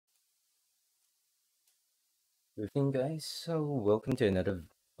Good evening, guys. So welcome to another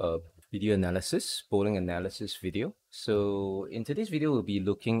video analysis, bowling analysis video. So in today's video, we'll be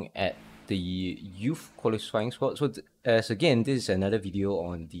looking at the youth qualifying squad. So as again, this is another video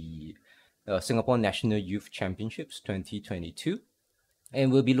on the Singapore National Youth Championships 2022.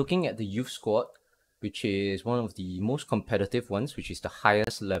 And we'll be looking at the youth squad, which is one of the most competitive ones, which is the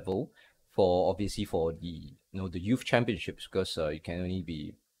highest level for obviously for the the youth championships, because you can only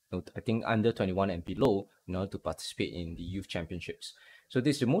be I think under 21 and below in order to participate in the youth championships. So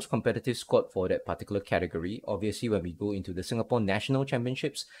this is the most competitive squad for that particular category. Obviously, when we go into the Singapore National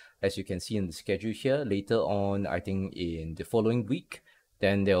Championships, as you can see in the schedule here, later on, I think in the following week,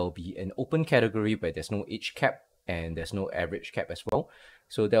 then there will be an open category where there's no age cap and there's no average cap as well.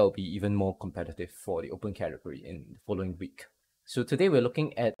 So that will be even more competitive for the open category in the following week. So today we're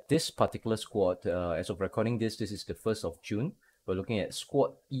looking at this particular squad. As of recording this is the 1st of June. We're looking at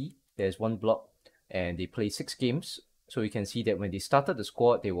squad E. There's one block and they play 6 games. So you can see that when they started the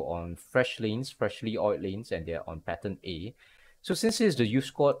squad, they were on fresh lanes, freshly oiled lanes, and they're on pattern A. So since it's the youth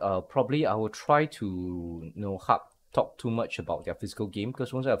squad, probably I will try to talk too much about their physical game,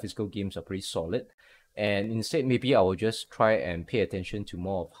 because most of their physical games are pretty solid. And instead, maybe I will just try and pay attention to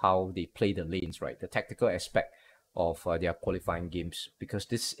more of how they play the lanes, right? The tactical aspect of their qualifying games, because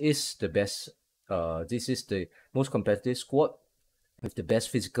this is the best, this is the most competitive squad with the best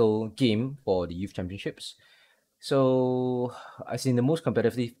physical game for the youth championships. So, as in the most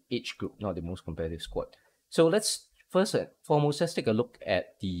competitive age group, not the most competitive squad. So let's first and foremost, let's take a look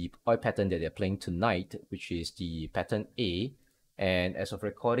at the oil pattern that they're playing tonight, which is the pattern A. And as of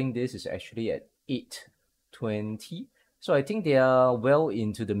recording this, is actually at 8:20. So I think they are well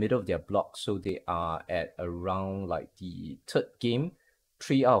into the middle of their block. So they are at around like the third game,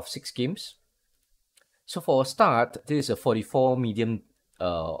 3 out of 6 games. So for a start, this is a 44 medium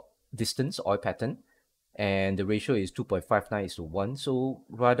distance oil pattern, and the ratio is 2.59:1, so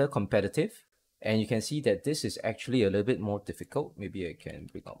rather competitive. And you can see that this is actually a little bit more difficult. Maybe I can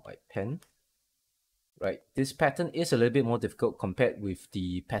bring out my pen. Right, this pattern is a little bit more difficult compared with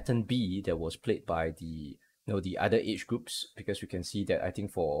the pattern B that was played by the the other age groups, because you can see that I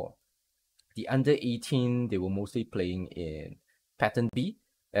think for the under 18 they were mostly playing in pattern B,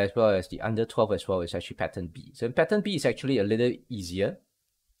 as well as the under 12 as well is actually pattern B. So pattern B is actually a little easier,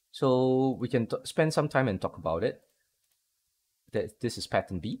 so we can spend some time and talk about it. That this is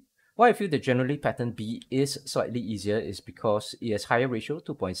pattern B. Why I feel that generally pattern B is slightly easier is because it has higher ratio,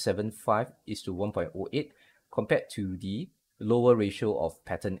 2.75:1.08, compared to the lower ratio of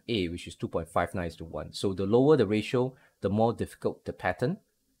pattern A, which is 2.59:1. So the lower the ratio, the more difficult the pattern.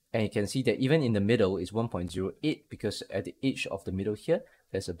 And you can see that even in the middle is 1.08, because at the edge of the middle here,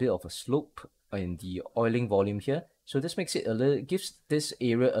 there's a bit of a slope in the oiling volume here. So this makes it gives this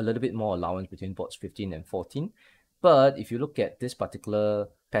area a little bit more allowance between boards 15 and 14. But if you look at this particular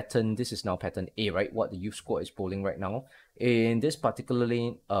pattern, this is now pattern A, right? What the youth squad is bowling right now. In this particular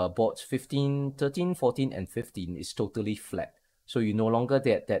lane, boards 15, 13, 14, and 15 is totally flat. So you no longer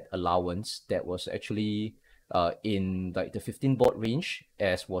get that allowance that was actually in like the 15 board range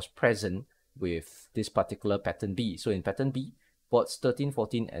as was present with this particular pattern B. So in pattern B, boards 13,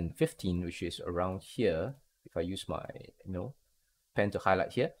 14, and 15, which is around here, if I use my pen to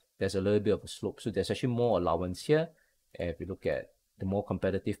highlight here, there's a little bit of a slope. So there's actually more allowance here. And if you look at the more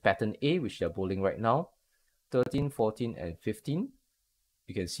competitive pattern A, which they're bowling right now, 13, 14, and 15,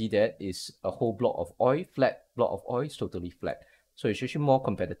 you can see that is a whole block of oil, flat block of oil, is totally flat. So it's actually more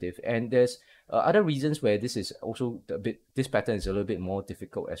competitive. And there's other reasons where this is also this pattern is a little bit more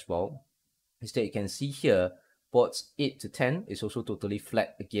difficult as well. Is that you can see here, boards 8 to 10 is also totally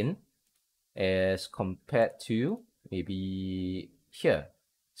flat again, as compared to maybe here.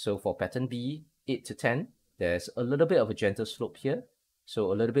 So for pattern B, 8 to 10, there's a little bit of a gentle slope here,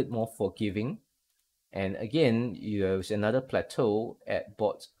 so a little bit more forgiving. And again, there's another plateau at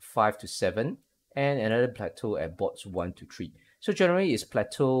boards 5 to 7, and another plateau at boards 1 to 3. So generally it's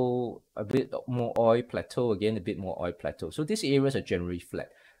plateau, a bit more oil, plateau again, a bit more oil, plateau. So these areas are generally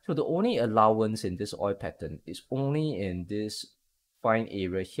flat. So the only allowance in this oil pattern is only in this fine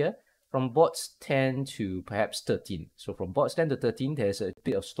area here, from boards 10 to perhaps 13. So from boards 10 to 13, there's a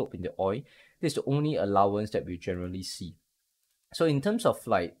bit of slope in the oil. This is the only allowance that we generally see. So in terms of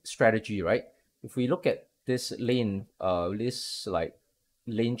like strategy, right? If we look at this lane, this like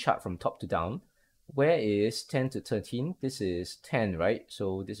lane chart from top to down, where is 10 to 13? This is 10, right?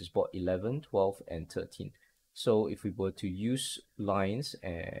 So this is board 11, 12, and 13. So if we were to use lines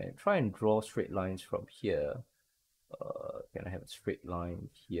and try and draw straight lines from here, can I have a straight line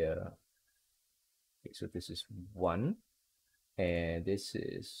here? Okay, so this is 1, and this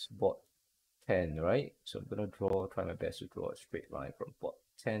is board 10, right? So I'm gonna try my best to draw a straight line from bot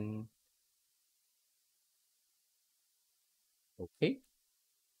 10. Okay.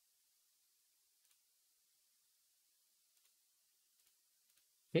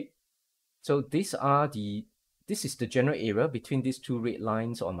 Okay. So this is the general area between these two red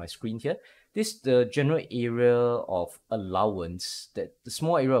lines on my screen here. This is the general area of allowance, that the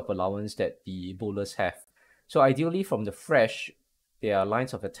small area of allowance that the bowlers have. So ideally from the fresh, their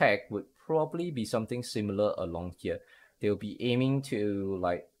lines of attack would probably be something similar along here. They'll be aiming to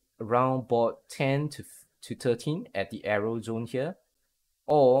like around board 10 to 13 at the arrow zone here.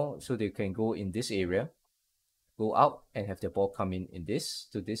 Or so they can go in this area, go out and have their ball come in this.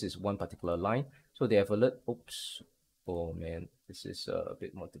 So this is one particular line. So they have alert. Oops. Oh man, this is a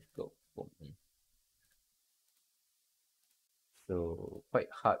bit more difficult for me. So quite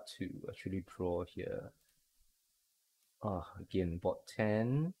hard to actually draw here. Again, board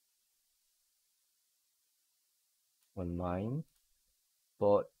 10. One line.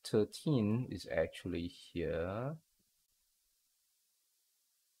 Board 13 is actually here.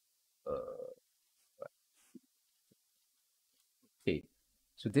 Okay,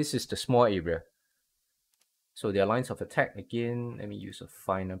 so this is the small area. So their lines of attack, again, let me use a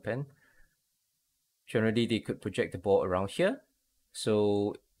finer pen. Generally, they could project the ball around here.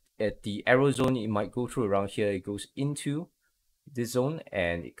 So at the arrow zone, it might go through around here. It goes into this zone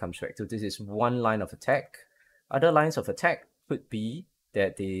and it comes back. So this is one line of attack. Other lines of attack could be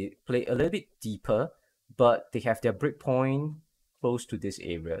that they play a little bit deeper, but they have their breakpoint close to this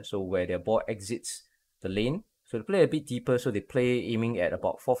area. So where their ball exits the lane. So they play a bit deeper. So they play aiming at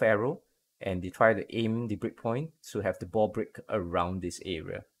about 4th arrow and they try to aim the breakpoint. So have the ball break around this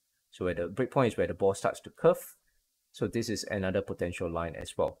area. So where the breakpoint is where the ball starts to curve. So this is another potential line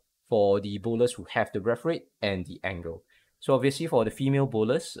as well for the bowlers who have the ref rate and the angle. So obviously for the female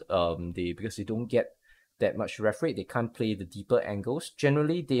bowlers, because they don't get that much ref rate, they can't play the deeper angles.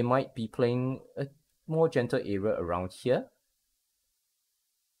 Generally, they might be playing a more gentle area around here.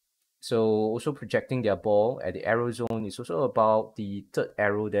 So also projecting their ball at the arrow zone is also about the 3rd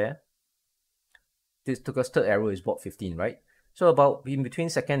arrow there. This because 3rd arrow is board 15, right? So about in between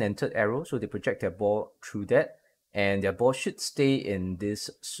 2nd and 3rd arrow, so they project their ball through that, and their ball should stay in this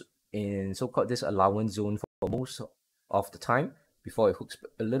so-called this allowance zone for most of the time before it hooks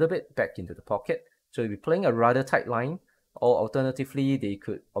a little bit back into the pocket. So they'll be playing a rather tight line, or alternatively, they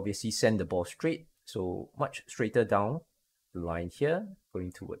could obviously send the ball straight, so much straighter down the line here,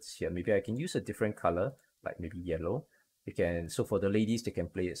 going towards here. Maybe I can use a different color, like maybe yellow. So for the ladies, they can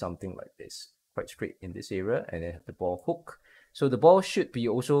play it something like this, quite straight in this area, and then have the ball hook. So the ball should be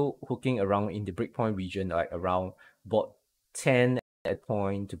also hooking around in the breakpoint region, like around board 10 at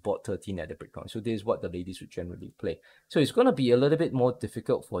point to board 13 at the breakpoint. So this is what the ladies would generally play. So it's going to be a little bit more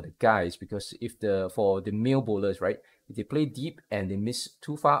difficult for the guys, because for the male bowlers, right, if they play deep and they miss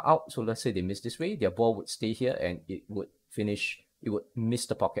too far out, so let's say they miss this way, their ball would stay here and it would miss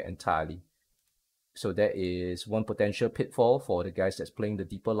the pocket entirely. So that is one potential pitfall for the guys that's playing the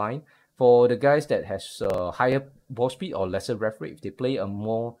deeper line. For the guys that has higher ball speed or lesser ref rate, if they play a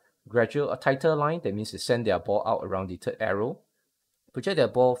more gradual, a tighter line, that means they send their ball out around the 3rd arrow, project their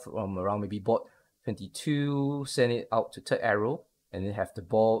ball from around maybe board 22, send it out to 3rd arrow, and then have the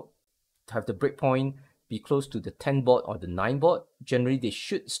breakpoint be close to the 10 board or the 9 board. Generally, they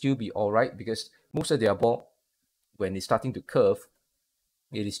should still be all right, because most of their ball, when it's starting to curve,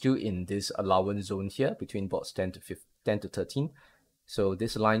 it is still in this allowance zone here between boards 10 to 13. So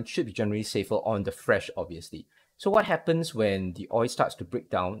this line should be generally safer on the fresh, obviously. So what happens when the oil starts to break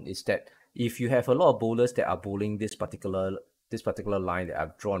down is that if you have a lot of bowlers that are bowling this particular line that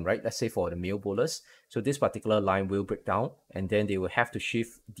I've drawn, right? Let's say for the male bowlers, so this particular line will break down, and then they will have to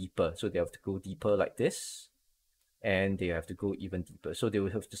shift deeper. So they have to go deeper like this, and they have to go even deeper. So they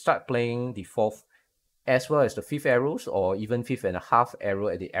will have to start playing the 4th as well as the 5th arrows, or even 5th and a half arrow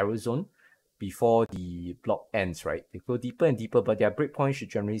at the arrow zone before the block ends, right? They go deeper and deeper, but their breakpoint should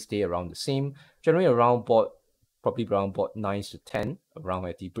generally stay around the same, generally around probably around board 9 to 10, around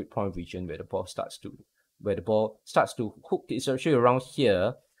at the breakpoint region where the ball starts to hook. It's actually around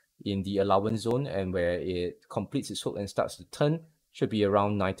here in the allowance zone, and where it completes its hook and starts to turn should be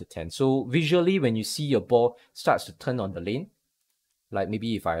around 9 to 10. So visually, when you see your ball starts to turn on the lane, like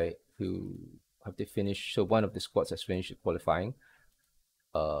maybe if have to finish, so one of the squads has finished qualifying,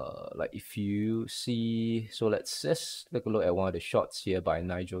 like if you see, so let's just take a look at one of the shots here by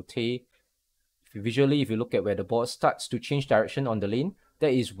Nigel Tay. If you look at where the ball starts to change direction on the lane,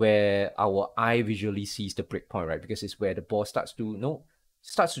 that is where our eye visually sees the breakpoint, right? Because it's where the ball starts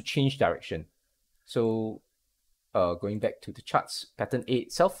to change direction. So going back to the charts, pattern A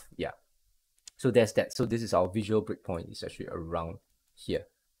itself, yeah. So there's that. So this is our visual breakpoint. It's actually around here.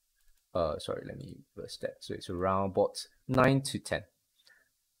 Sorry, let me reverse that. So it's around board 9 to 10.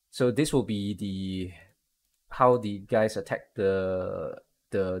 So this will be the how the guys attack the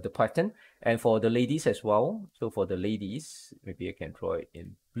pattern. And for the ladies as well. So for the ladies, maybe I can draw it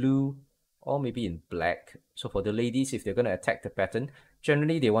in blue or maybe in black. So for the ladies, if they're going to attack the pattern,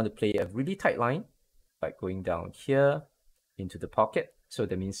 generally they want to play a really tight line, like going down here into the pocket. So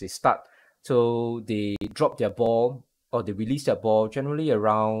that means they start. So they drop their ball or they release their ball generally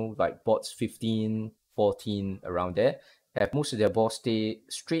around like boards 15, 14, around there. Have most of their ball stay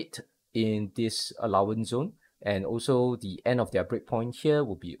straight in this allowance zone. And also the end of their breakpoint here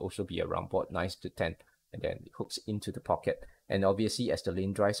will be also be around board 9 to 10. And then it hooks into the pocket. And obviously as the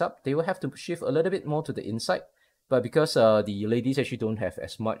lane dries up, they will have to shift a little bit more to the inside. But because the ladies actually don't have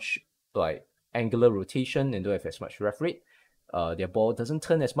as much like angular rotation and don't have as much ref rate, their ball doesn't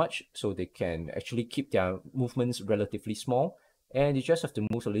turn as much, so they can actually keep their movements relatively small, and they just have to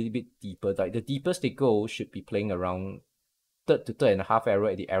move a little bit deeper. Like the deepest they go should be playing around third to third and a half arrow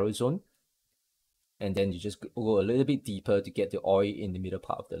at the arrow zone, and then you just go a little bit deeper to get the oil in the middle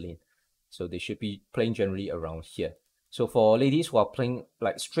part of the lane. So they should be playing generally around here. So for ladies who are playing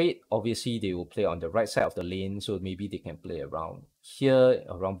like straight, obviously they will play on the right side of the lane. So maybe they can play around here,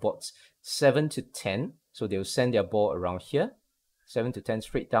 around boards 7 to 10. So they'll send their ball around here, 7 to 10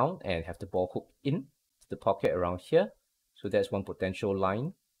 straight down, and have the ball hooked in to the pocket around here. So that's one potential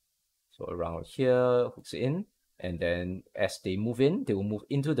line. So around here, hooks in. And then as they move in, they will move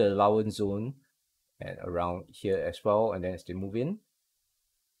into the allowance zone and around here as well. And then as they move in,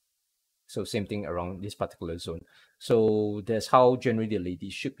 so same thing around this particular zone. So that's how generally the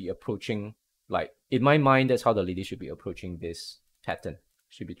ladies should be approaching, like in my mind, that's how the ladies should be approaching this pattern.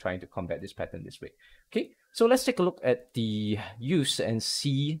 Should be trying to combat this pattern this way. Okay, so let's take a look at the use and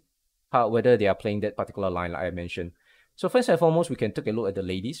see how whether they are playing that particular line like I mentioned. So first and foremost, we can take a look at the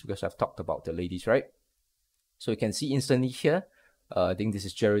ladies because I've talked about the ladies, right? So you can see instantly here, I think this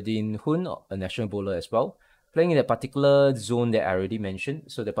is Geraldine Hun, a national bowler as well, playing in that particular zone that I already mentioned.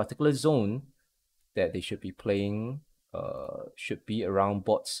 So the particular zone that they should be playing should be around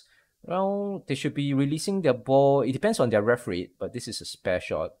boards. Well, they should be releasing their ball. It depends on their ref rate, but this is a spare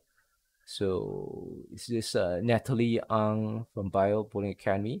shot. So is this Natalie Ang from Bio Bowling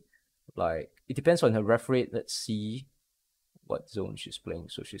Academy? Like, it depends on her ref rate. Let's see what zone she's playing.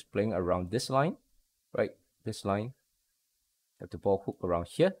 So she's playing around this line, right? This line. Have the ball hook around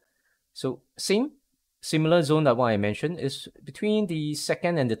here. So similar zone that one I mentioned is between the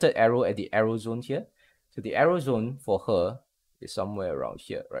second and the third arrow at the arrow zone here. So the arrow zone for her is somewhere around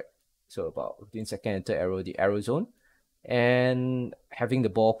here, right? So about between second and third arrow, the arrow zone. And having the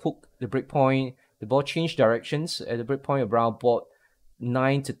ball hook the breakpoint, the ball change directions at the breakpoint around board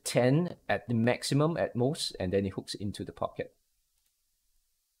 9 to 10 at the maximum at most, and then it hooks into the pocket.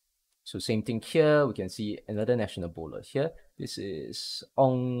 So same thing here, we can see another national bowler here. This is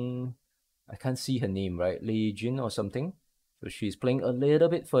Ong, I can't see her name, right? Lei Jin or something. So she's playing a little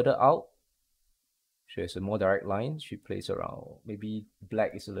bit further out. She has a more direct line. She plays around, maybe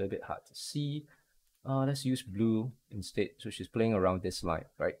black is a little bit hard to see. Let's use blue instead. So she's playing around this line,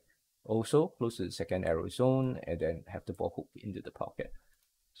 right? Also close to the second arrow zone, and then have the ball hook into the pocket.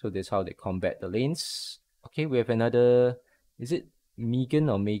 So that's how they combat the lanes. Okay, we have another, is it Megan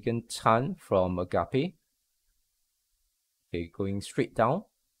or Megan Chan from Agape? Okay, going straight down.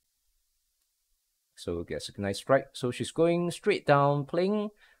 So gets a nice strike. So she's going straight down, playing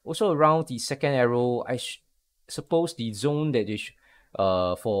also around the second arrow. I suppose the zone that is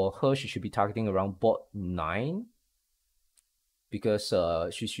for her, she should be targeting around board 9, because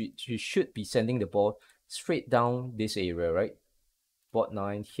she should be sending the ball straight down this area, right? Board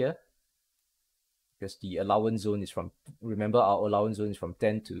 9 here, because the allowance zone is from, remember our allowance zone is from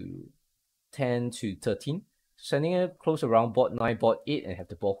 10 to 13. Sending it close around board 9, board 8, and have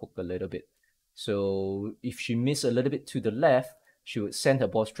the ball hook a little bit. So if she missed a little bit to the left, she would send her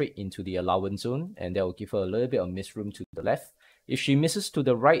ball straight into the allowance zone, and that will give her a little bit of miss room to the left. If she misses to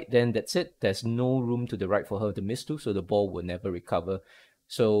the right, then that's it. There's no room to the right for her to miss to, so the ball will never recover.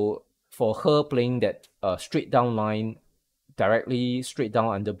 So for her playing that straight down line, directly straight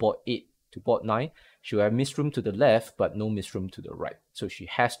down under board 8 to board 9, she will have miss room to the left, but no miss room to the right. So she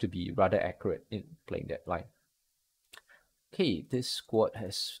has to be rather accurate in playing that line. Okay, this squad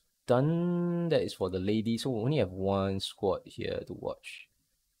has done. That is for the ladies. So we only have one squad here to watch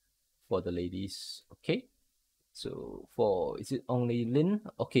for the ladies. Okay, so for, is it Ong Li Lin?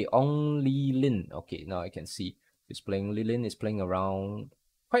 Okay, Ong Li Lin. Okay, now I can see it's playing. Li Lin is playing around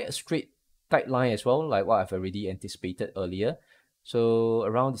quite a straight tight line as well, like what I've already anticipated earlier. So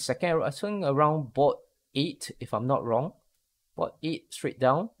around the second arrow, I think around board 8, if I'm not wrong. Board 8 straight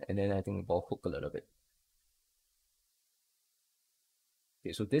down, and then I think the ball hook a little bit.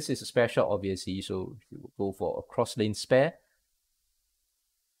 Okay, so this is a spare shot, obviously, so you will go for a cross lane spare.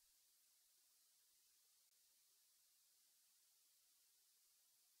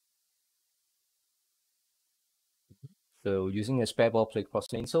 So using a spare ball play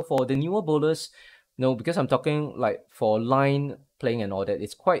cross lane. So for the newer bowlers, no, because I'm talking like for line playing and all that,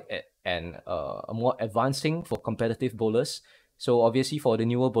 it's quite a more advanced thing for competitive bowlers. So obviously for the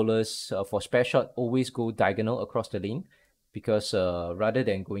newer bowlers, for spare shot, always go diagonal across the lane, because rather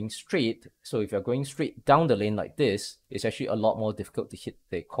than going straight, so if you're going straight down the lane like this, it's actually a lot more difficult to hit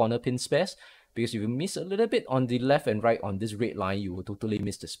the corner pin spares, because if you miss a little bit on the left and right on this red line, you will totally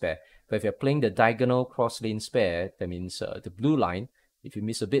miss the spare. But if you're playing the diagonal cross lane spare, that means the blue line, if you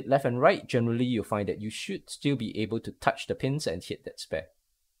miss a bit left and right, generally you'll find that you should still be able to touch the pins and hit that spare.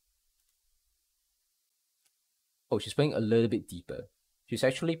 Oh, she's playing a little bit deeper. She's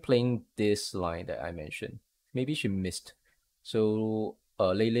actually playing this line that I mentioned. Maybe she missed. So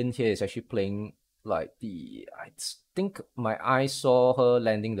Leylin here is actually playing like I think my eye saw her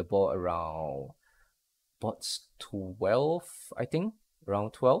landing the ball around what's 12, I think,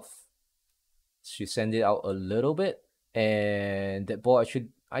 around 12. She sent it out a little bit, and that ball actually,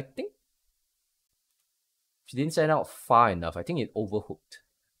 I think she didn't send out far enough. I think it overhooked.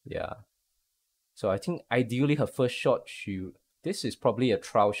 Yeah. So I think ideally her first shot, this is probably a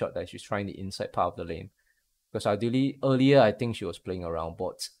trial shot that she's trying the inside part of the lane. Because ideally, earlier, I think she was playing around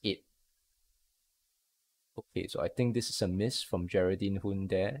boards 8. Okay, so I think this is a miss from Geraldine Hoon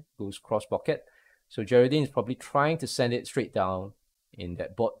there. Goes cross pocket. So Geraldine is probably trying to send it straight down in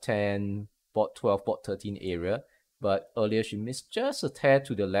that board 10, board 12, board 13 area. But earlier she missed just a tear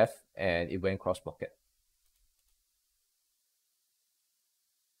to the left and it went cross pocket.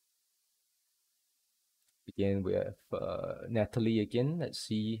 Again, we have Natalie again. Let's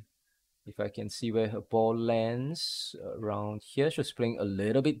see if I can see where her ball lands. Around here, she's playing a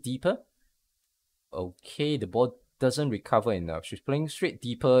little bit deeper. Okay, the ball doesn't recover enough. She's playing straight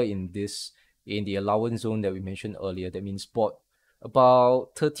deeper in the allowance zone that we mentioned earlier. That means ball about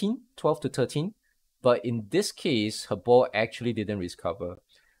 13, 12 to 13. But in this case, her ball actually didn't recover.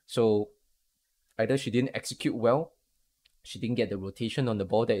 So either she didn't execute well, she didn't get the rotation on the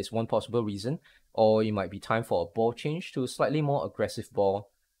ball. That is one possible reason. Or it might be time for a ball change to a slightly more aggressive ball,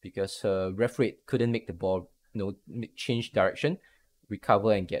 because her ref rate couldn't make the ball change direction,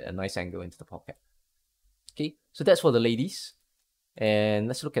 recover, and get a nice angle into the pocket. Okay, so that's for the ladies. And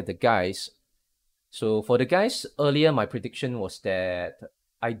let's look at the guys. So for the guys, earlier my prediction was that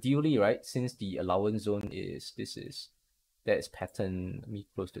ideally, right, since the allowance zone that is pattern, let me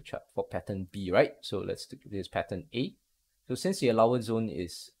close the chart for pattern B, right? So let's do this pattern A. So since the allowance zone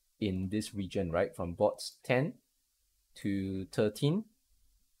is in this region, right, from boards 10 to 13,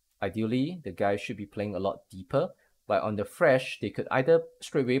 ideally the guys should be playing a lot deeper. Like on the fresh, they could either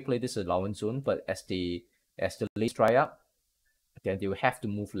straight away play this allowance zone, but as the lanes dry up, then they will have to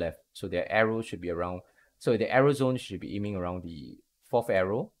move left. So their arrow should be around, so the arrow zone should be aiming around the 4th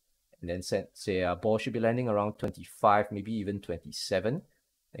arrow, and then say a ball should be landing around 25, maybe even 27,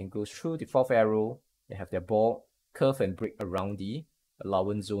 then goes through the 4th arrow. They have their ball curve and break around the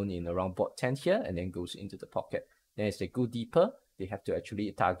allowance zone in around board 10 here, and then goes into the pocket. Then as they go deeper, they have to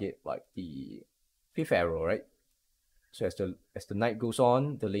actually target like the 5th arrow, right? So as the night goes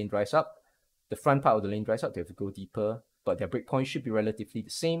on, the lane dries up. The front part of the lane dries up, they have to go deeper, but their breakpoint should be relatively the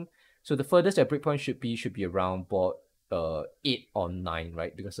same. So the furthest their breakpoint should be around board 8 or 9,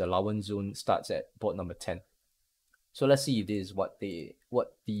 right? Because the allowance zone starts at board number 10. So let's see if this is what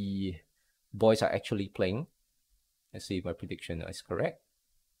the boys are actually playing. Let's see if my prediction is correct,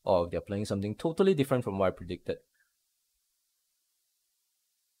 or if they're playing something totally different from what I predicted.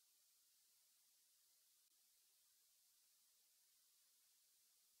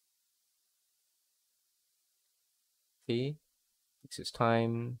 Okay, this is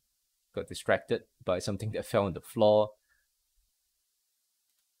time. Got distracted by something that fell on the floor.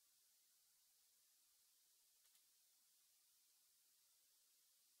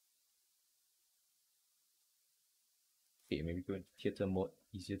 Okay, maybe go into theater mode,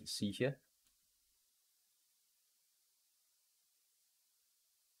 easier to see here.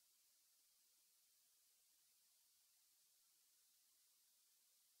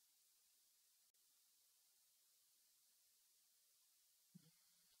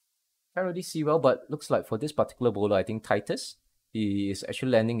 Can't really see well, but looks like for this particular bowler, I think Titus, he is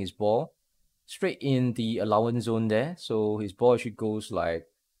actually landing his ball straight in the allowance zone there. So his ball actually goes like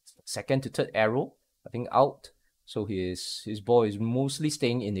 2nd to 3rd arrow, I think, out. So his ball is mostly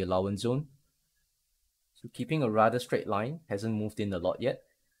staying in the allowance zone. So keeping a rather straight line, hasn't moved in a lot yet.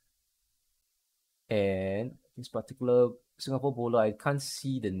 And this particular Singapore bowler, I can't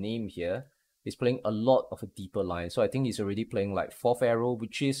see the name here. He's playing a lot of a deeper line. So I think he's already playing like 4th arrow,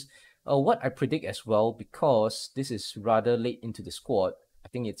 which is what I predict as well, because this is rather late into the squad. I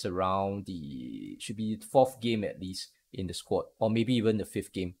think it's around should be 4th game at least in the squad, or maybe even the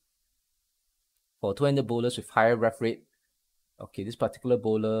 5th game. For 200 bowlers with higher ref rate, okay, this particular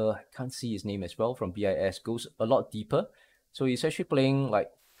bowler, I can't see his name as well, from BIS, goes a lot deeper. So he's actually playing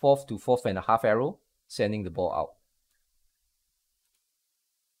like 4th to 4.5 arrow, sending the ball out.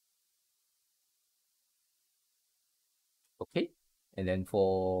 Okay, and then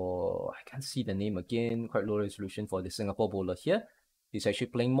for, I can't see the name again, quite low resolution for the Singapore bowler here. He's actually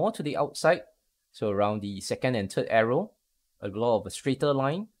playing more to the outside, so around the 2nd and 3rd arrow, a lot of a straighter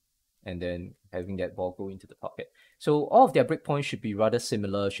line, and then having that ball go into the pocket. So all of their breakpoints should be rather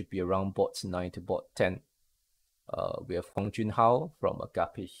similar, should be around bots 9 to bot 10. We have Hong Junhao from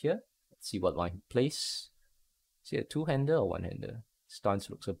Agape here. Let's see what line he plays. Is it a two-hander or one-hander?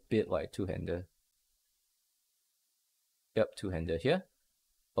 Stance looks a bit like two-hander. Yep, two-hander here.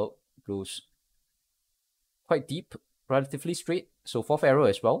 Oh, goes quite deep, relatively straight. So 4th arrow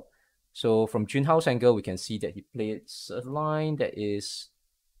as well. So from Junhao's angle, we can see that he plays a line that is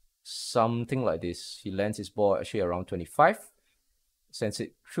something like this. He lands his ball actually around 25, sends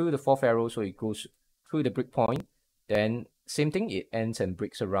it through the 4th arrow, so it goes through the break point. Then same thing, it ends and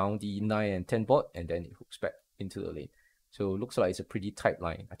breaks around the 9 and 10 bot, and then it hooks back into the lane. So it looks like it's a pretty tight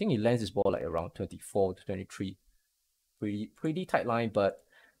line. I think he lands his ball like around 24 to 23. Pretty tight line, but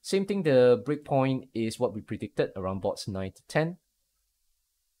same thing, the break point is what we predicted, around bots 9 to 10.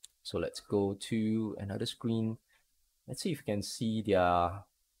 So let's go to another screen. Let's see if we can see their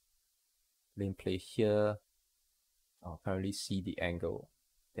lane play here. I'll apparently see the angle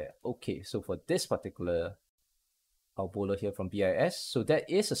there. Okay, so for this particular bowler here from BIS, so that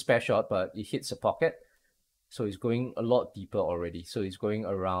is a spare shot, but it hits a pocket. So it's going a lot deeper already. So it's going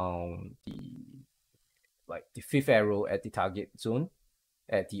around the 5th arrow at the target zone,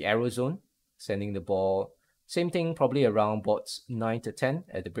 at the arrow zone, sending the ball. Same thing, probably around bots 9 to 10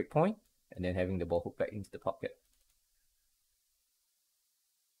 at the break point, and then having the ball hook back into the pocket.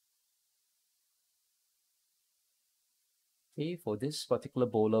 Okay, for this particular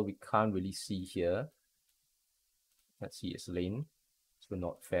bowler, we can't really see here. Let's see his lane. So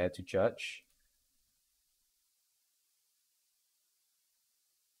not fair to judge.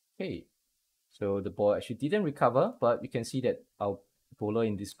 Okay, so the ball actually didn't recover, but we can see that our bowler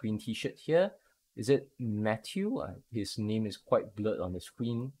in this green t-shirt here, is it Matthew? His name is quite blurred on the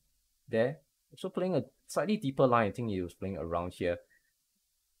screen there. Also playing a slightly deeper line. I think he was playing around here,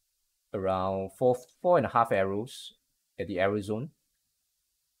 around 4.5 arrows at the arrow zone.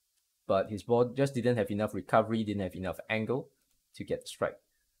 But his ball just didn't have enough recovery, didn't have enough angle to get the strike.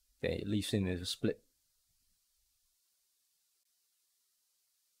 Then it leaves him as a split.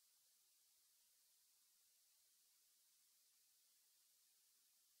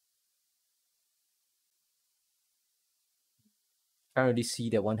 Can't really see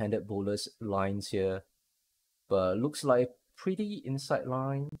that one-handed bowler's lines here, but looks like a pretty inside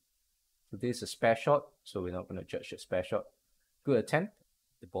line. So this is a spare shot, so we're not going to judge the spare shot. Good attempt.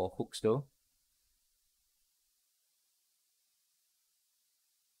 The ball hooks though.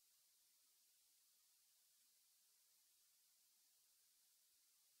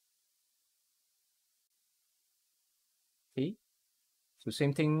 Okay, so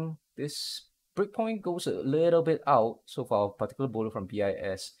same thing. This breakpoint goes a little bit out. So for a particular bowler from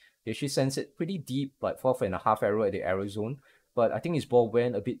BIS, he actually sends it pretty deep, like 4.5 arrow at the arrow zone. But I think his ball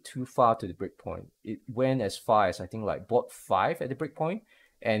went a bit too far to the breakpoint. It went as far as I think like bot 5 at the breakpoint,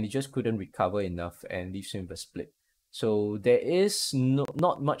 and he just couldn't recover enough and leaves him with a split. So there is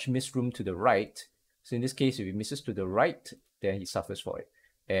not much miss room to the right. So in this case, if he misses to the right, then he suffers for it.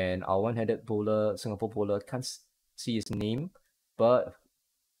 And our one-handed bowler, Singapore bowler, can't see his name, but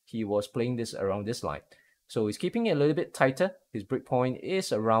he was playing this around this line. So he's keeping it a little bit tighter. His breakpoint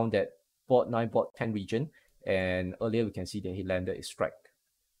is around that bot 9, bot 10 region. And earlier we can see that he landed a strike.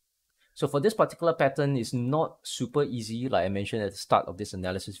 So for this particular pattern, it's not super easy, like I mentioned at the start of this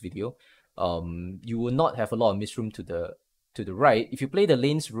analysis video. You will not have a lot of miss room to the right. If you play the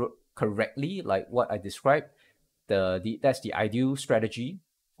lanes correctly, like what I described, that's the ideal strategy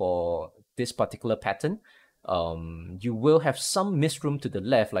for this particular pattern. You will have some miss room to the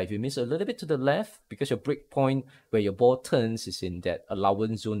left. Like if you miss a little bit to the left, because your break point where your ball turns is in that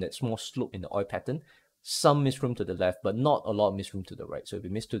allowance zone, that small slope in the oil pattern, some miss room to the left, but not a lot of miss room to the right. So if you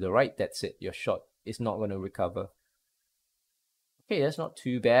miss to the right, that's it. Your shot is not going to recover. Okay, that's not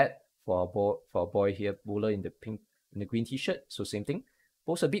too bad for a boy here, bowler in the green t-shirt. So same thing.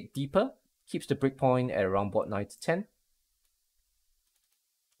 Bowls a bit deeper, keeps the break point at around board 9 to 10.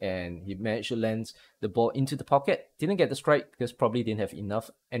 And he managed to land the ball into the pocket. Didn't get the strike because probably didn't have enough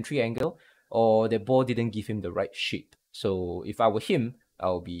entry angle, or the ball didn't give him the right shape. So if I were him,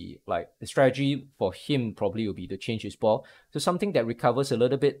 I'll be like, the strategy for him probably will be to change his ball to something that recovers a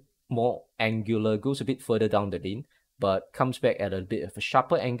little bit more angular, goes a bit further down the lane, but comes back at a bit of a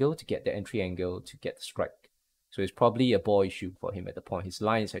sharper angle to get the entry angle to get the strike. So it's probably a ball issue for him at the point. His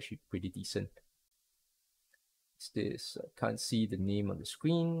line is actually pretty decent. This, I can't see the name on the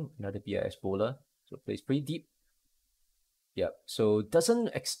screen, another BIS bowler, so plays pretty deep. Yep, so doesn't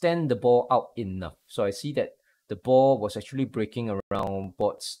extend the ball out enough. So I see that the ball was actually breaking around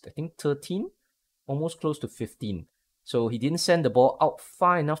boards, I think 13, almost close to 15. So he didn't send the ball out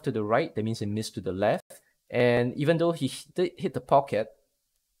far enough to the right, that means he missed to the left. And even though he did hit the pocket,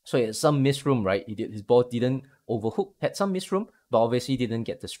 so he had some miss room, right? His ball didn't overhook, had some miss room, but obviously didn't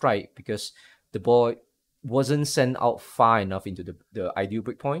get the strike because the ball wasn't sent out far enough into the ideal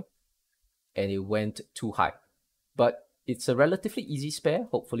break point, and it went too high. But it's a relatively easy spare.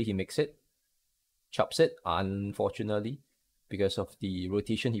 Hopefully he makes it. Chops it, unfortunately, because of the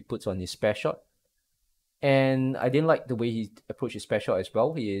rotation he puts on his spare shot. And I didn't like the way he approached his spare shot as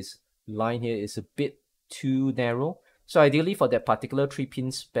well. His line here is a bit too narrow. So ideally for that particular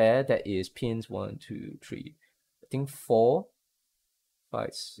 3-pin spare, that is pins 1, 2, 3, I think 4, 5,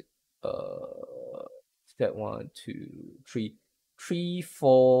 6, that 1, 2, 3, 3,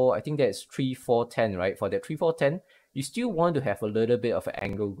 4, I think that's 3, 4, 10, right? For that 3, 4, 10, you still want to have a little bit of an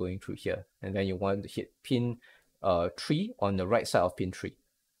angle going through here. And then you want to hit pin 3 on the right side of pin 3.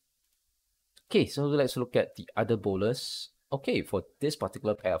 Okay, so let's look at the other bowlers. Okay, for this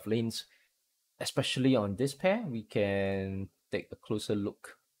particular pair of lanes, especially on this pair, we can take a closer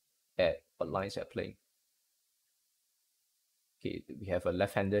look at what lines they're playing. Okay, we have a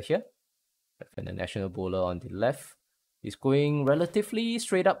left-hander here, left-hander national bowler on the left. He's going relatively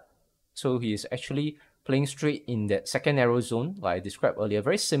straight up, so he's actually playing straight in that second arrow zone, like I described earlier.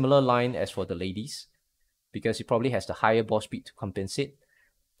 Very similar line as for the ladies, because he probably has the higher ball speed to compensate,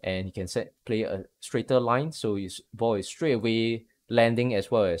 and he can play a straighter line, so his ball is straight away landing as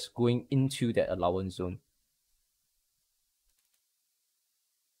well as going into that allowance zone.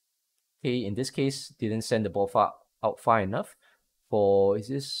 Okay, in this case, didn't send the ball out far enough. For, is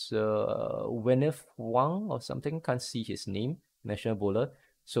this Wenef Wang or something? Can't see his name, national bowler.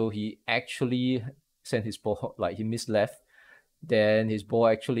 So he actually sent his ball, like he missed left. Then his ball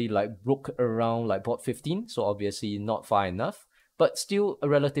actually like broke around like board 15. So obviously not far enough, but still a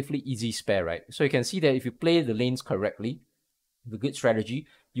relatively easy spare, right? So you can see that if you play the lanes correctly, the good strategy,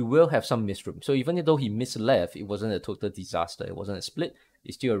 you will have some miss room. So even though he missed left, it wasn't a total disaster. It wasn't a split.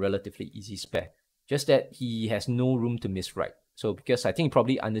 It's still a relatively easy spare. Just that he has no room to miss right. So because I think he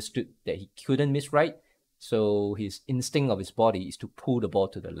probably understood that he couldn't miss right, so his instinct of his body is to pull the ball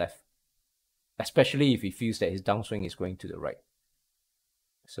to the left, especially if he feels that his downswing is going to the right.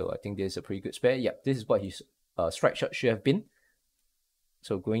 So I think this is a pretty good spare. Yep, this is what his strike shot should have been.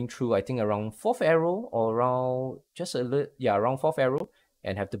 So going through, I think around 4th arrow or around just a little, yeah, around 4th arrow,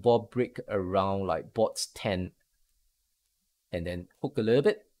 and have the ball break around like boards 10, and then hook a little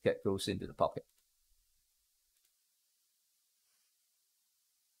bit, that goes into the pocket.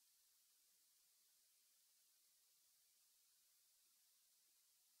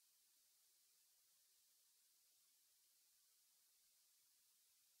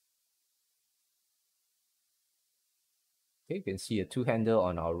 Okay, you can see a two-hander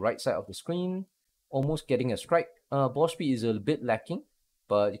on our right side of the screen, almost getting a strike. Ball speed is a bit lacking,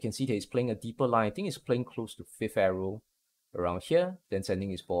 but you can see that he's playing a deeper line. I think he's playing close to 5th arrow around here, then sending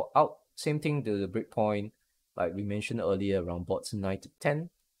his ball out. Same thing to the break point, like we mentioned earlier, around boards 9 to 10,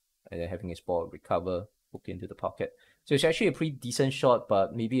 and then having his ball recover, hook into the pocket. So it's actually a pretty decent shot,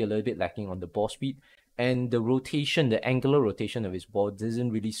 but maybe a little bit lacking on the ball speed. And the rotation, the angular rotation of his ball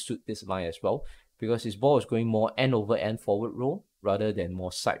doesn't really suit this line as well, because his ball is going more end over end forward roll rather than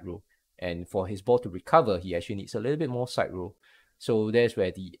more side roll. And for his ball to recover, he actually needs a little bit more side roll. So there's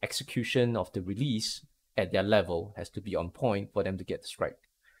where the execution of the release at their level has to be on point for them to get the strike.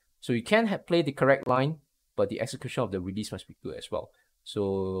 So you can play the correct line, but the execution of the release must be good as well.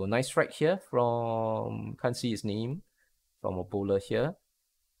 So nice strike here from, can't see his name, from a bowler here.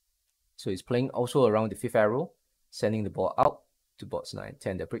 So he's playing also around the 5th arrow, sending the ball out to boards 9,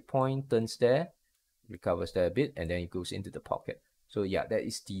 10. The break point turns there, recovers there a bit, and then it goes into the pocket. So yeah, that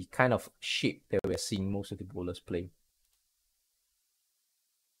is the kind of shape that we're seeing most of the bowlers play.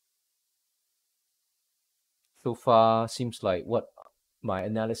 So far, seems like what my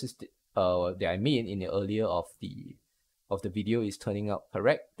analysis that I made in the earlier of the video is turning out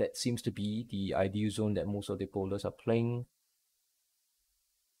correct. That seems to be the ideal zone that most of the bowlers are playing.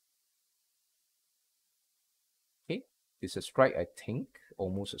 Okay, it's a strike, I think,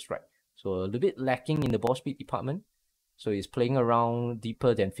 almost a strike. So a little bit lacking in the ball speed department. So he's playing around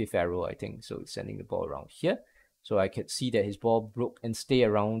deeper than fifth arrow, I think. So he's sending the ball around here. So I could see that his ball broke and stay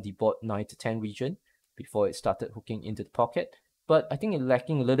around the board 9 to 10 region before it started hooking into the pocket. But I think it's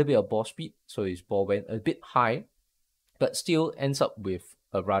lacking a little bit of ball speed. So his ball went a bit high, but still ends up with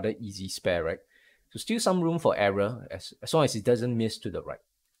a rather easy spare, right? So still some room for error as long as it doesn't miss to the right.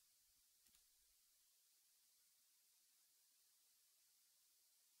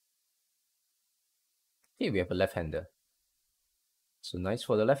 Okay, we have a left-hander. So nice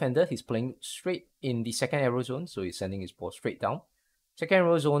for the left-hander. He's playing straight in the second arrow zone, so he's sending his ball straight down. Second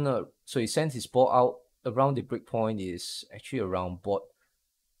arrow zone, so he sends his ball out around the break point is actually around board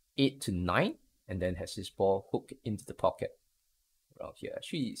 8 to 9, and then has his ball hooked into the pocket around here.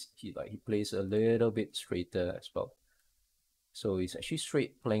 Actually, he plays a little bit straighter as well. So he's actually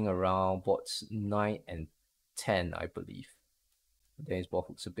straight playing around boards 9 and 10, I believe. Then his ball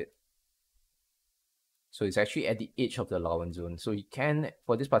hooks a bit. So it's actually at the edge of the allowance zone. So he can,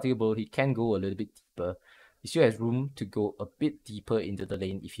 for this particular ball, he can go a little bit deeper. He still has room to go a bit deeper into the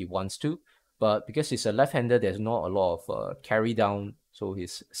lane if he wants to. But because he's a left-hander, there's not a lot of carry down. So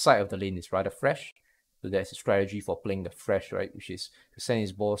his side of the lane is rather fresh. So there's a strategy for playing the fresh, right? Which is to send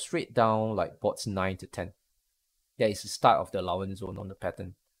his ball straight down like boards 9 to 10. That is the start of the allowance zone on the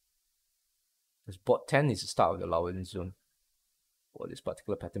pattern. Because board 10 is the start of the allowance zone for this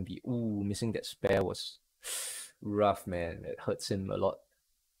particular pattern B. Ooh, missing that spare was rough, man. It hurts him a lot.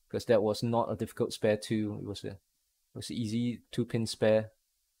 Because that was not a difficult spare too. It was an easy 2-pin spare.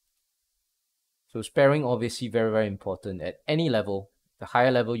 So sparing obviously very, very important at any level. The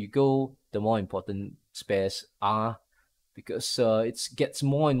higher level you go, the more important spares are, because it gets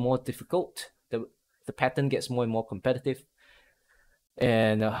more and more difficult. The pattern gets more and more competitive.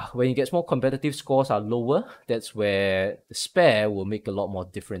 And when it gets more competitive, scores are lower. That's where the spare will make a lot more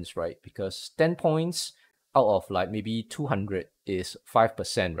difference, right? Because 10 points out of like maybe 200 is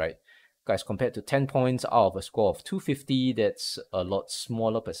 5%, right? Guys, compared to 10 points out of a score of 250, that's a lot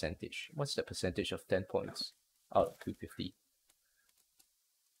smaller percentage. What's the percentage of 10 points out of 250?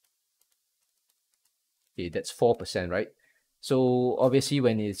 Okay, that's 4%, right? So obviously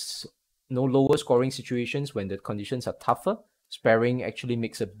when it's no lower scoring situations, when the conditions are tougher, sparing actually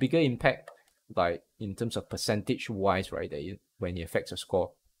makes a bigger impact, like in terms of percentage wise, right? When it affects a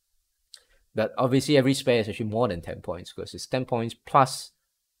score. But obviously every spare is actually more than 10 points because it's 10 points plus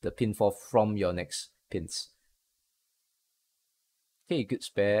the pinfall from your next pins. Okay, good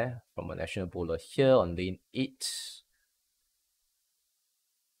spare from a national bowler here on lane 8.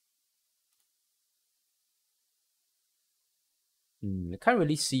 I can't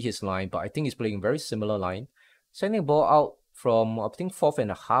really see his line, but I think he's playing a very similar line. Sending the ball out from, I think,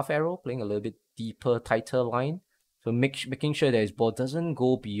 4.5 arrow, playing a little bit deeper, tighter line. So making sure that his ball doesn't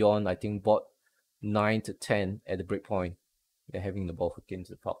go beyond, I think, board 9 to 10 at the break point. They're having the ball hook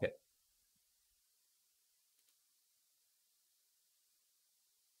into the pocket.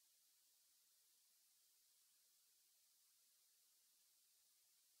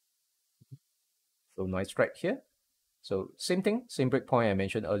 So nice strike here. So same thing, same break point I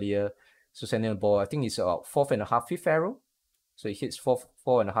mentioned earlier. So sending the ball, I think it's about 4.5, 5th arrow. So it hits 4.5,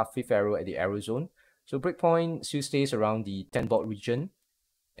 5th arrow at the arrow zone. So break point still stays around the 10 board region,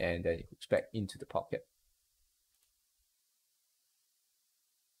 and then it hooks back into the pocket.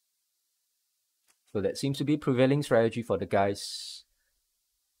 So that seems to be prevailing strategy for the guys.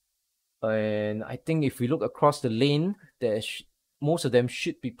 And I think if we look across the lane, most of them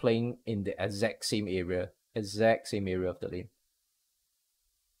should be playing in the exact same area of the lane.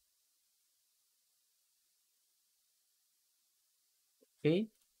 Okay,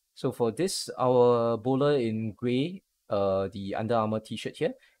 so for this, our bowler in gray, the Under Armour t-shirt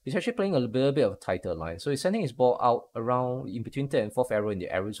here, he's actually playing a little bit of a tighter line. So he's sending his ball out around in between 3rd and 4th arrow in the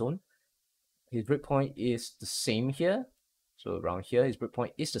arrow zone. His break point is the same here. So around here, his break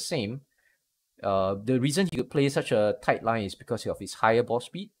point is the same. The reason he could play such a tight line is because of his higher ball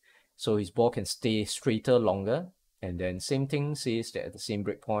speed. So his ball can stay straighter longer. And then same thing says that at the same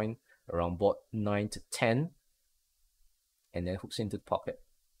break point, around board 9 to 10, and then hooks into the pocket.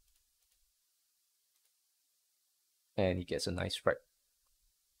 And he gets a nice strike.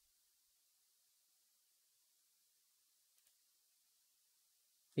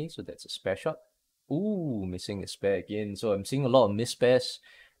 Okay, so that's a spare shot. Ooh, missing a spare again. So I'm seeing a lot of missed spares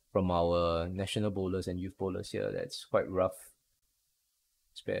from our national bowlers and youth bowlers here. That's quite rough.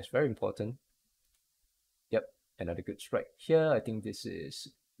 Spare is very important. Yep, another good strike here. I think this is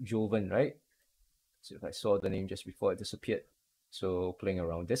Joven, right? So if I saw the name just before it disappeared. So playing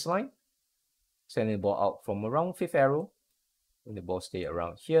around this line, sending the ball out from around 5th arrow, and the ball stay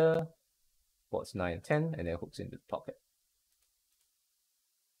around here, boards 9 and 10, and then hooks into the pocket.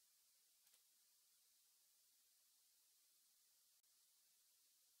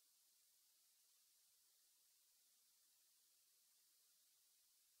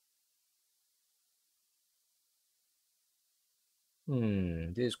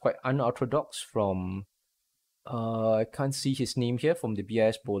 This is quite unorthodox from I can't see his name here, from the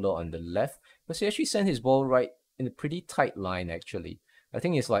BIS bowler on the left, because he actually sent his ball right in a pretty tight line actually. I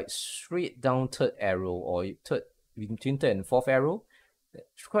think it's like straight down 3rd arrow, or between 3rd and 4th arrow.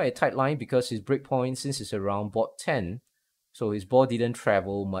 It's quite a tight line because his break point, since it's around board 10, so his ball didn't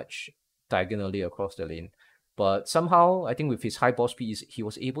travel much diagonally across the lane. But somehow, I think with his high ball speed, he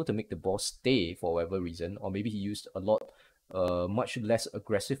was able to make the ball stay for whatever reason, or maybe he used a lot much less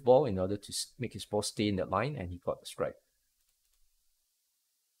aggressive ball in order to make his ball stay in that line, and he got the strike.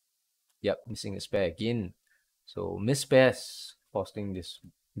 Yep, missing a spare again. So miss spares costing this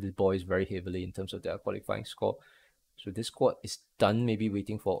boys very heavily in terms of their qualifying score. So this squad is done, maybe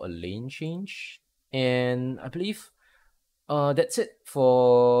waiting for a lane change. And I believe that's it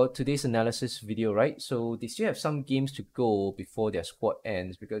for today's analysis video, right? So they still have some games to go before their squad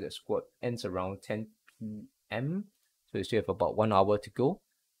ends, because their squad ends around 10 p.m. So we still have about 1 hour to go.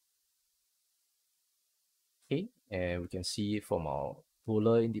 Okay, and we can see from our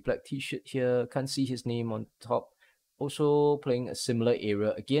bowler in the black t-shirt here, can't see his name on top. Also playing a similar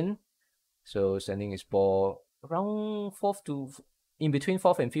area again. So sending his ball around in between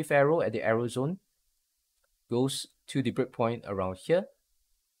 4th and 5th arrow at the arrow zone. Goes to the break point around here,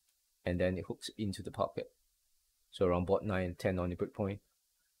 and then it hooks into the pocket. So around board 9 and 10 on the break point.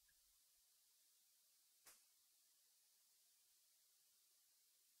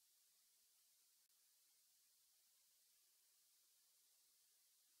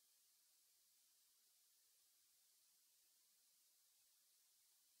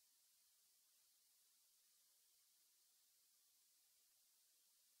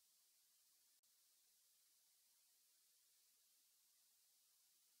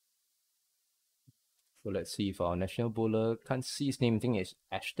 So let's see if our national bowler, can't see his name, I think it's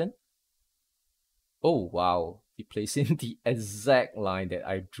Ashton. Oh wow, he plays in the exact line that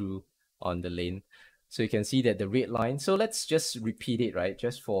I drew on the lane. So you can see that the red line. So let's just repeat it, right?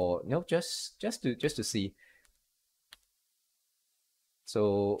 Just for just to see.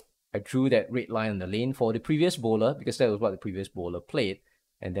 So I drew that red line on the lane for the previous bowler, because that was what the previous bowler played.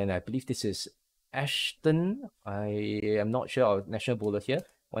 And then I believe this is Ashton. I am not sure, our national bowler here,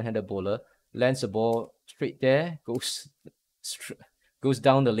 one-handed bowler, lands the ball straight there, goes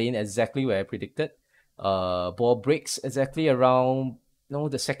down the lane exactly where I predicted. Ball breaks exactly around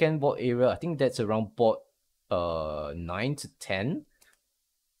the second board area. I think that's around board 9 to 10.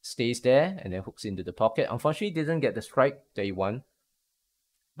 Stays there and then hooks into the pocket. Unfortunately, didn't get the strike that he won.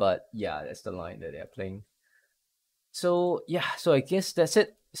 But yeah, that's the line that they're playing. So yeah, so I guess that's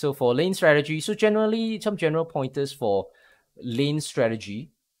it. So for lane strategy, so generally some general pointers for lane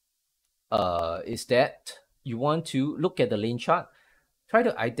strategy is that you want to look at the lane chart, try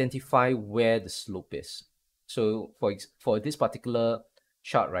to identify where the slope is. So for this particular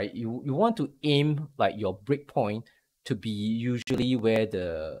chart, right, you want to aim like your break point to be usually where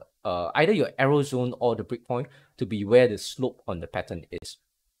the either your arrow zone or the break point to be where the slope on the pattern is.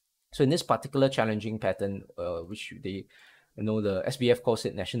 So in this particular challenging pattern, which the SBF calls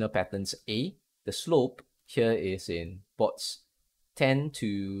it National Patterns A, the slope here is in boards 10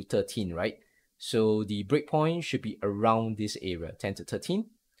 to 13, right? So the breakpoint should be around this area, 10 to 13.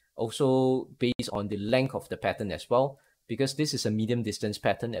 Also based on the length of the pattern as well, because this is a medium distance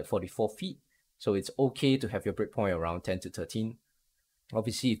pattern at 44 feet. So it's okay to have your breakpoint around 10 to 13.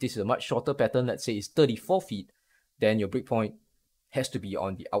 Obviously, if this is a much shorter pattern, let's say it's 34 feet, then your breakpoint has to be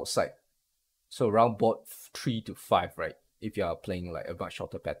on the outside. So around board 3 to 5, right? If you are playing like a much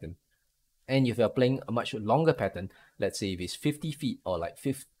shorter pattern. And if you're playing a much longer pattern, let's say if it's 50 feet or like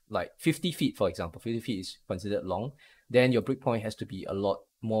 50 feet, for example, 50 feet is considered long, then your breakpoint has to be a lot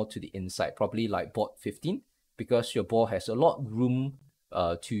more to the inside, probably like board 15, because your ball has a lot of room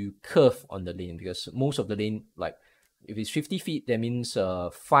to curve on the lane, because most of the lane, like if it's 50 feet, that means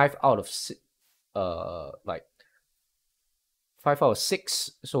 5 out of 6,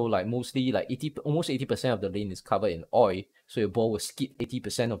 so like mostly like almost 80% of the lane is covered in oil, so your ball will skip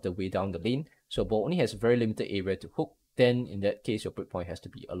 80% of the way down the lane, so your ball only has a very limited area to hook. Then in that case your breakpoint has to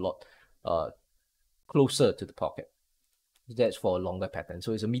be a lot closer to the pocket. That's for a longer pattern.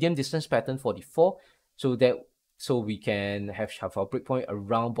 So it's a medium distance pattern for the 4. So we can have our breakpoint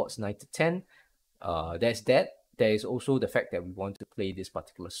around boards 9 to 10. There's that. There is also the fact that we want to play this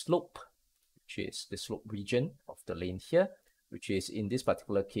particular slope, which is the slope region of the lane here, which is in this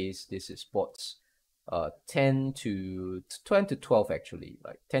particular case, this is boards 10 to 12 actually,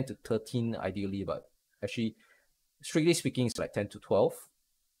 like 10 to 13 ideally, but actually, strictly speaking, it's like 10 to 12.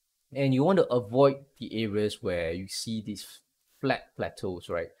 And you want to avoid the areas where you see these flat plateaus,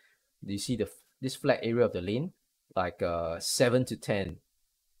 right? You see this flat area of the lane, like 7 to 10,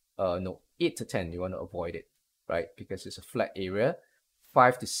 no, 8 to 10, you want to avoid it, right? Because it's a flat area.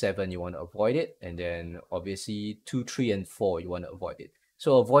 5 to 7, you want to avoid it. And then obviously 2, 3, and 4, you want to avoid it.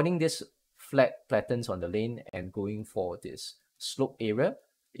 So avoiding this flat patterns on the lane and going for this slope area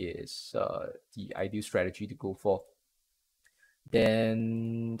is the ideal strategy to go for.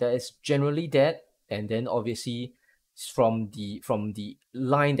 Then that is generally that. And then obviously from the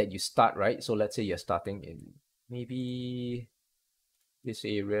line that you start, right? So let's say you're starting in maybe this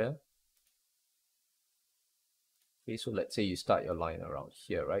area. Okay, so let's say you start your line around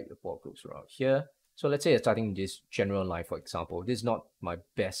here, right? The ball goes around here. So let's say you're starting in this general line, for example. This is not my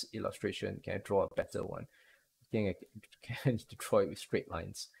best illustration. Can I draw a better one? I think I can draw it with straight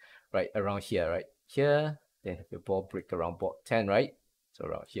lines, right? Around here, right? Here, then have your ball break around board 10, right? So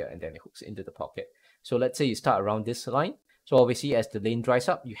around here, and then it hooks into the pocket. So let's say you start around this line. So obviously, as the lane dries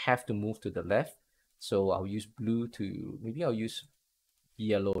up, you have to move to the left. So I'll use blue to, maybe I'll use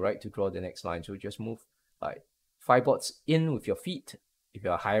yellow, right, to draw the next line. So just move like 5 boards in with your feet. If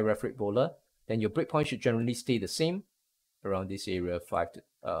you're a higher ref rate bowler, then your breakpoint should generally stay the same around this area,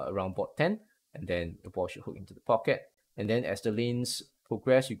 around board 10, and then the ball should hook into the pocket. And then as the lanes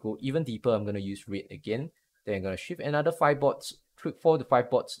progress, you go even deeper. I'm going to use red again. Then I'm going to shift another 5 boards, 4 to 5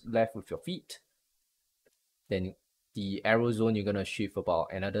 boards left with your feet. Then the arrow zone, you're going to shift about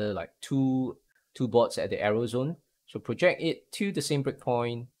another like two boards at the arrow zone. So project it to the same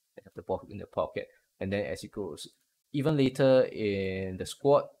breakpoint and have the ball in the pocket. And then as it goes even later in the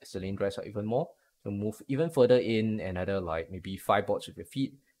squat, as the lane dries out even more, so move even further in, another like maybe 5 boards with your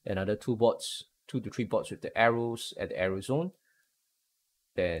feet, another 2 to 3 boards with the arrows at the arrow zone.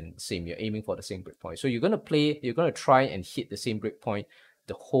 Then same, you're aiming for the same breakpoint. So you're going to try and hit the same breakpoint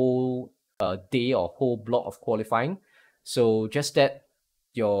the whole day or whole block of qualifying. So just that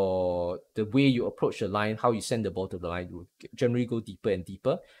the way you approach the line, how you send the ball to the line, will generally go deeper and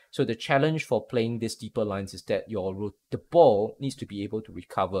deeper. So the challenge for playing these deeper lines is that the ball needs to be able to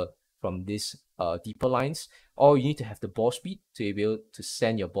recover from these deeper lines, or you need to have the ball speed to be able to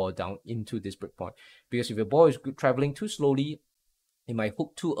send your ball down into this breakpoint. Because if your ball is traveling too slowly, it might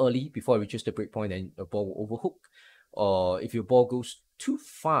hook too early before it reaches the breakpoint, and the ball will overhook. Or if your ball goes too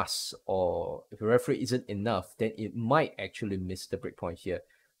fast, or if your referee isn't enough, then it might actually miss the breakpoint here.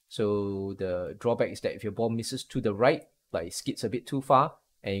 So the drawback is that if your ball misses to the right, like it skids a bit too far,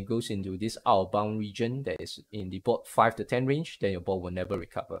 and it goes into this out of bound region that is in the board 5 to 10 range, then your ball will never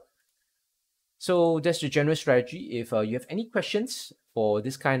recover. So that's the general strategy. If you have any questions for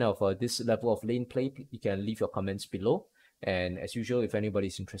this kind of this level of lane play, you can leave your comments below. And as usual, if anybody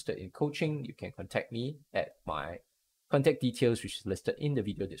is interested in coaching, you can contact me at my contact details, which is listed in the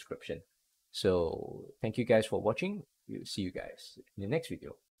video description. So thank you guys for watching. We'll see you guys in the next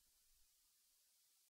video.